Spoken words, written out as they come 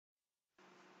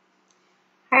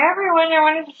Hi everyone, I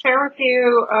wanted to share with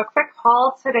you a quick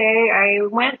haul today. I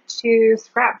went to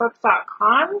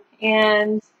scrapbook.com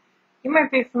and you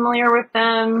might be familiar with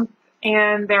them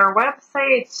and their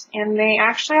website, and they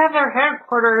actually have their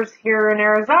headquarters here in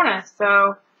Arizona,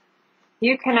 so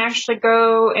you can actually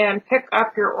go and pick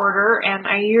up your order, and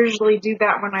I usually do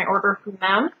that when I order from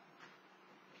them.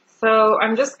 So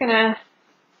I'm just going to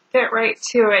get right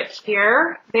to it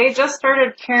here. They just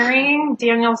started carrying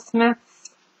Daniel Smith's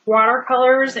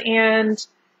watercolors, and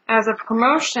as a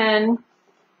promotion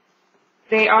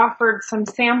they offered some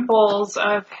samples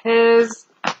of his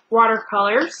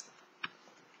watercolors,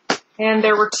 and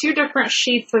there were 2 different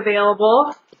sheets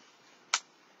available.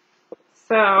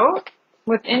 So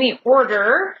with any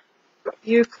order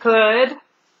you could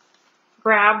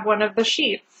grab one of the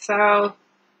sheets. So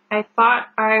I thought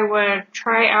I would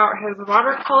try out his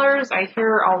watercolors. I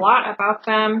hear a lot about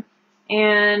them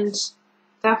and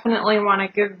definitely want to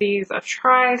give these a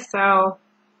try. So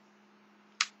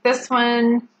this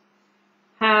one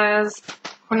has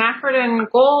quinacridone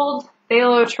gold,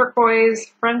 phthalo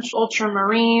turquoise, French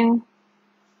ultramarine,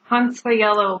 Hansa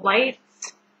yellow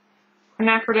lights,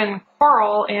 quinacridone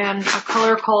coral, and a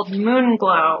color called moon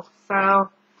glow. So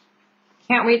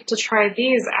can't wait to try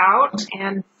these out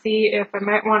and see if I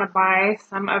might want to buy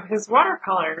some of his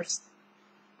watercolors.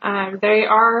 They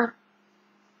are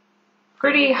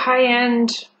pretty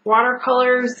high-end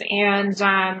watercolors, and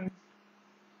so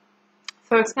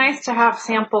it's nice to have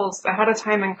samples ahead of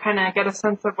time and kind of get a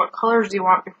sense of what colors you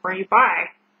want before you buy.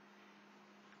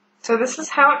 So this is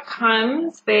how it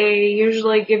comes. They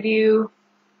usually give you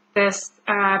this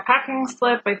packing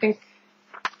slip. I think,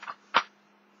 let's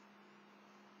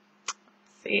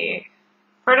see,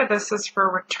 part of this is for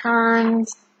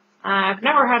returns. I've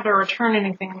never had to return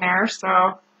anything there,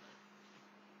 so.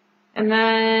 And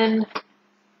then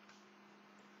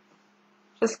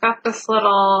just got this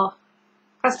little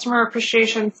customer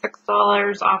appreciation,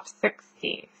 $6 off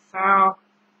 60. So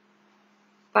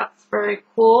that's very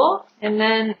cool. And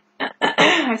then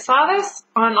I saw this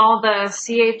on all the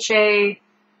CHA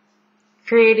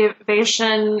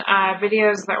Creativation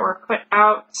videos that were put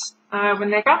out.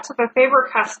 When they got to the Faber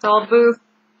Castell booth,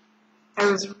 I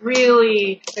was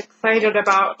really excited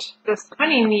about this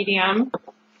honey medium.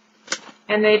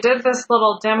 And they did this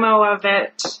little demo of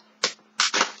it,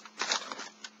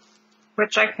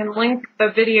 which I can link the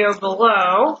video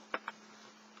below.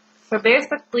 So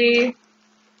basically,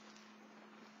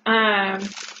 in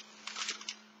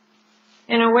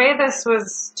a way this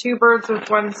was 2 birds with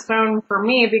 1 stone for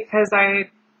me, because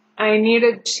I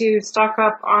needed to stock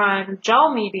up on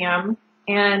gel medium,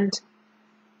 and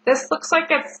this looks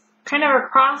like it's kind of a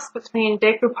cross between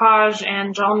decoupage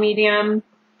and gel medium.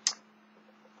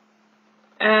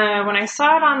 When I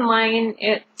saw it online,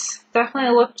 it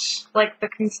definitely looked like the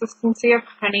consistency of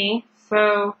honey.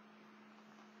 So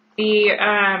the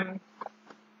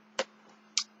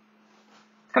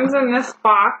comes in this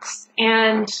box,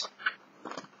 and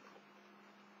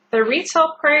the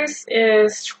retail price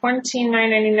is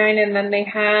 $29.99, and then they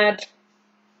had,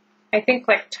 I think,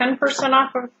 like 10%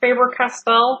 off of Faber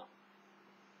Castell.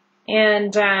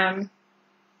 And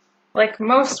like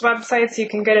most websites, you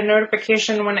can get a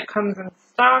notification when it comes in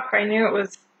stock. I knew it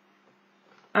was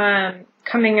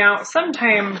coming out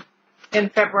sometime in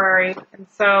February, and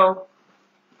so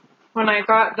when I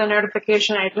got the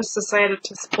notification, I just decided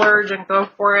to splurge and go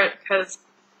for it, because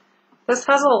this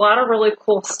has a lot of really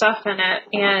cool stuff in it.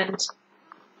 And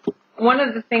one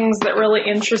of the things that really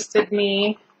interested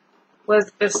me was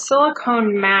the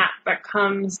silicone mat that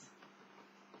comes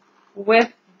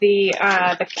with the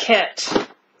kit,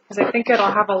 because I think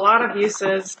it'll have a lot of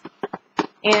uses.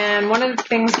 And one of the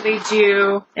things they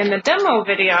do in the demo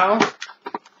video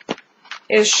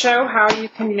is show how you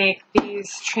can make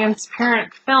these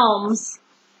transparent films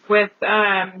with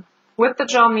the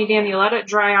gel medium. You let it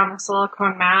dry on the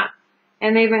silicone mat,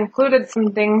 and they've included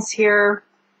some things here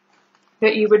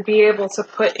that you would be able to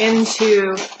put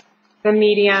into the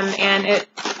medium, and it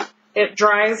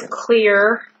dries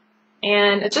clear,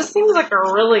 and it just seems like a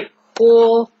really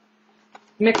cool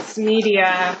mixed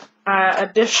media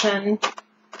addition.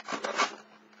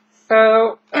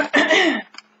 So I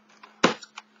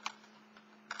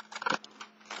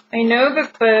know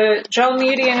that the gel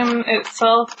medium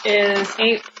itself is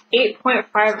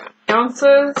 8.5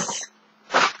 ounces,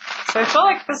 so I feel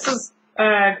like this is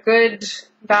a good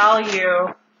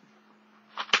value.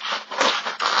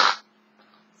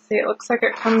 See, it looks like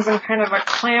it comes in kind of a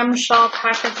clamshell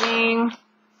packaging.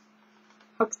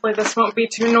 Hopefully this won't be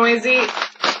too noisy.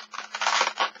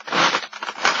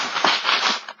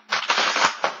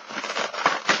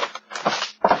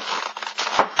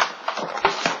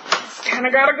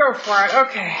 kind of gotta go for it.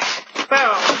 Okay,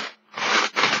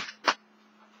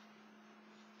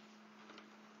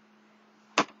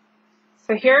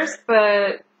 so here's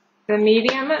the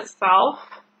medium itself,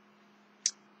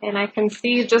 and I can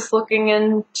see just looking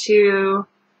into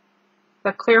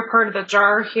the clear part of the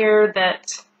jar here that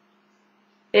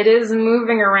it is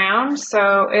moving around,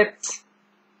 so it's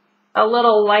a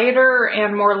little lighter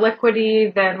and more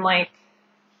liquidy than like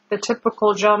the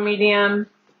typical gel medium.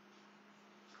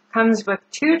 Comes with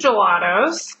 2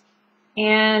 gelatos,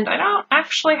 and I don't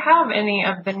actually have any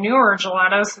of the newer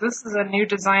gelatos, so this is a new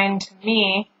design to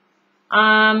me.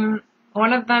 One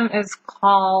of them is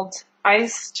called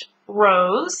Iced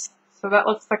Rose, so that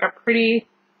looks like a pretty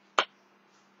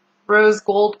rose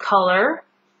gold color.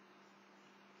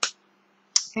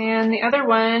 And the other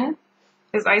one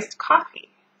is Iced Coffee.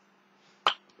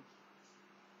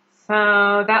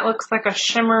 So that looks like a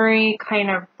shimmery kind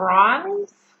of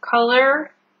bronze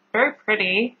color. Very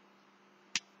pretty.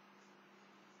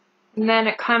 And then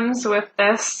it comes with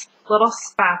this little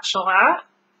spatula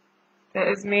that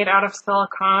is made out of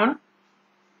silicone.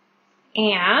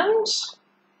 And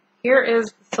here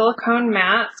is the silicone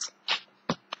mat.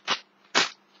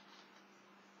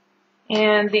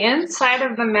 And the inside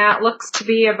of the mat looks to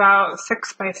be about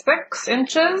 6 by 6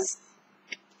 inches.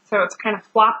 So it's kind of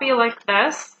floppy like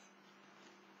this.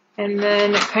 And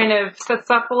then it kind of sits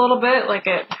up a little bit, like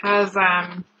it has,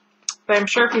 but I'm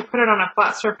sure if you put it on a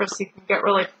flat surface, you can get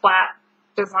really flat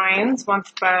designs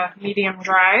once the medium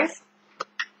dries.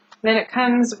 Then it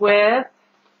comes with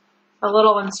a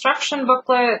little instruction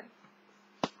booklet,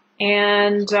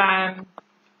 and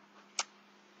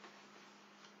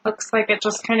looks like it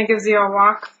just kind of gives you a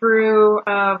walkthrough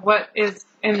of what is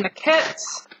in the kit,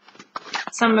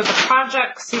 some of the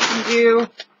projects you can do.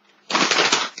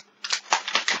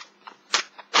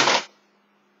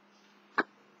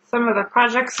 Some of the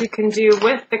projects you can do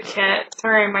with the kit.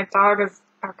 Sorry, my dog is,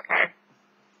 okay.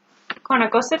 Kona,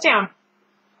 go sit down.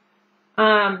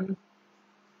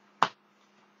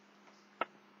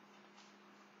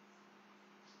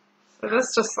 So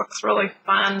this just looks really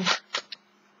fun.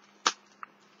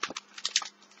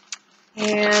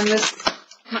 And this,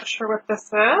 I'm not sure what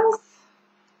this is.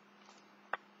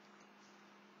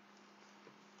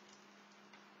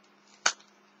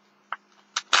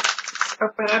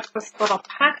 Open up this little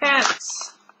packet.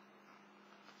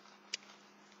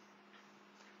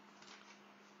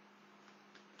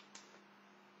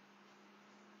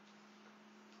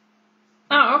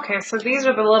 Oh, okay, so these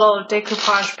are the little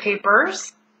decoupage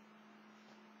papers.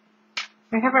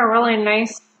 They have a really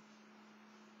nice,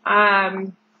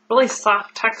 really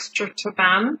soft texture to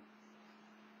them.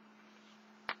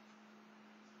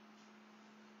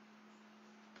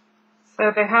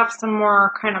 So they have some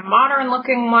more kind of modern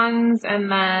looking ones,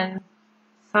 and then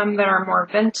some that are more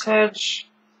vintage.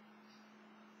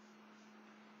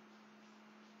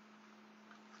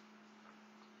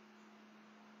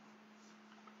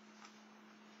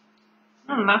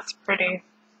 That's pretty.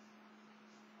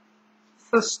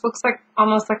 So this looks like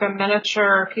almost like a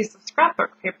miniature piece of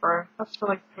scrapbook paper. That's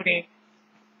really pretty.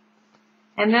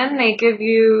 And then they give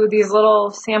you these little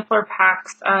sampler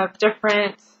packs of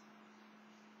different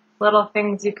little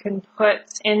things you can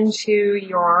put into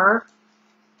your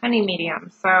honey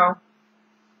medium. So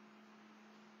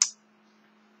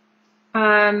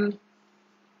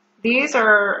these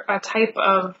are a type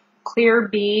of clear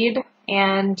bead,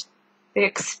 and they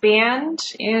expand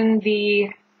in the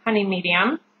honey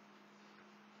medium.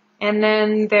 And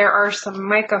then there are some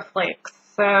mica flakes.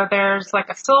 So there's like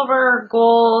a silver,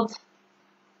 gold,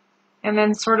 and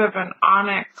then sort of an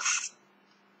onyx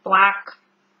black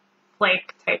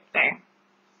flake type thing.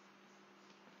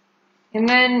 And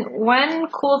then one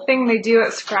cool thing they do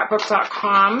at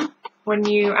scrapbook.com when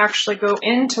you actually go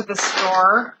into the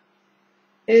store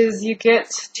is you get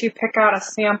to pick out a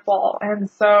sample. And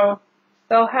so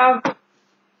they'll have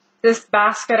this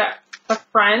basket at the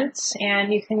front,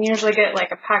 and you can usually get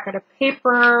like a packet of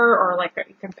paper, or like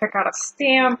you can pick out a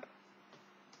stamp.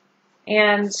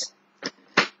 And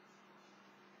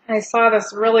I saw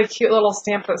this really cute little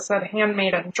stamp that said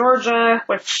handmade in Georgia,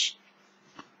 which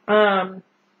if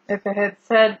it had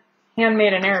said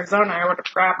handmade in Arizona, I would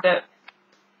have grabbed it.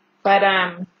 But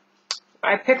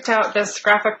I picked out this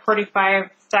Graphic 45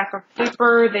 stack of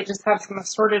paper. They just have some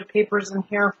assorted papers in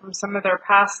here from some of their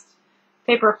past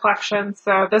paper collections.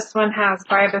 So this one has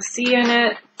By the Sea in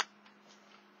it.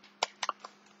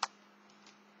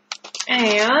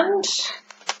 And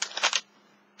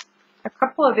a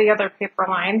couple of the other paper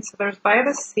lines. So there's By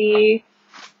the Sea,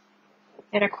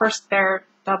 and of course they're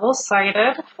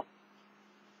double-sided.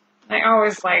 I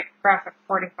always like Graphic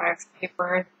 45's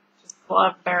paper. I just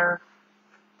love their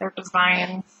their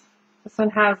designs. This one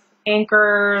has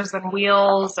anchors and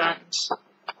wheels and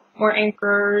more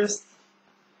anchors.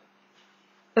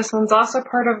 This one's also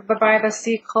part of the By the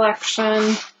Sea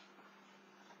collection.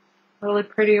 Really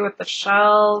pretty with the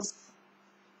shells.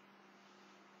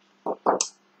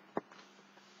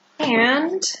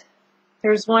 And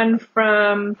there's one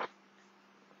from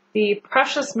the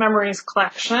Precious Memories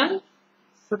collection.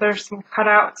 So there's some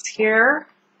cutouts here.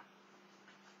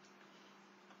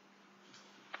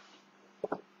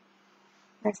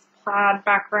 Nice plaid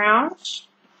background.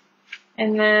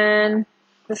 And then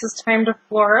this is Time to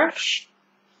Flourish.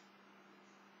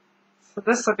 So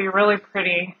this would be really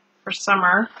pretty for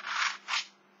summer.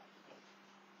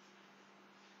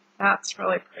 That's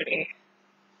really pretty.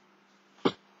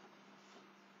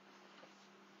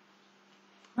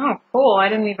 Oh, cool. I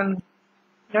didn't even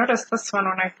notice this one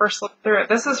when I first looked through it.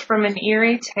 This is from An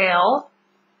Eerie Tale.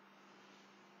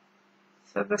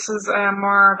 So this is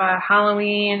more of a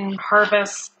Halloween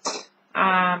harvest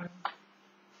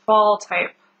fall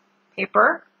type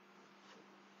paper.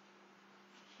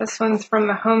 This one's from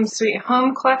the Home Sweet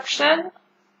Home collection.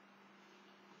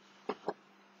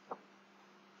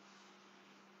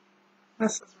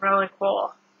 This is really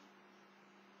cool.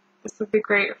 This would be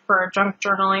great for junk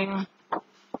journaling.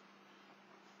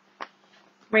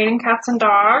 Raining Cats and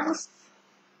Dogs.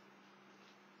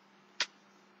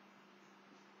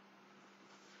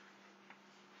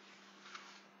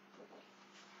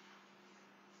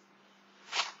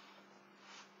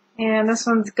 And this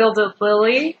one's Gilded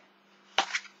Lily.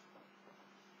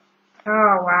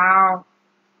 Oh, wow.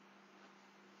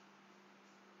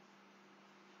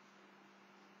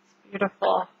 It's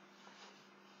beautiful.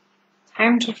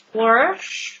 Time to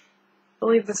Flourish. I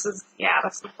believe this is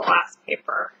the last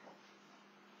paper.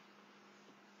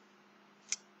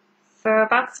 So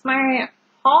that's my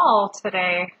haul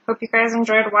today. Hope you guys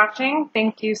enjoyed watching.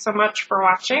 Thank you so much for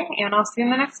watching, and I'll see you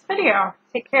in the next video.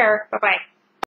 Take care. Bye-bye.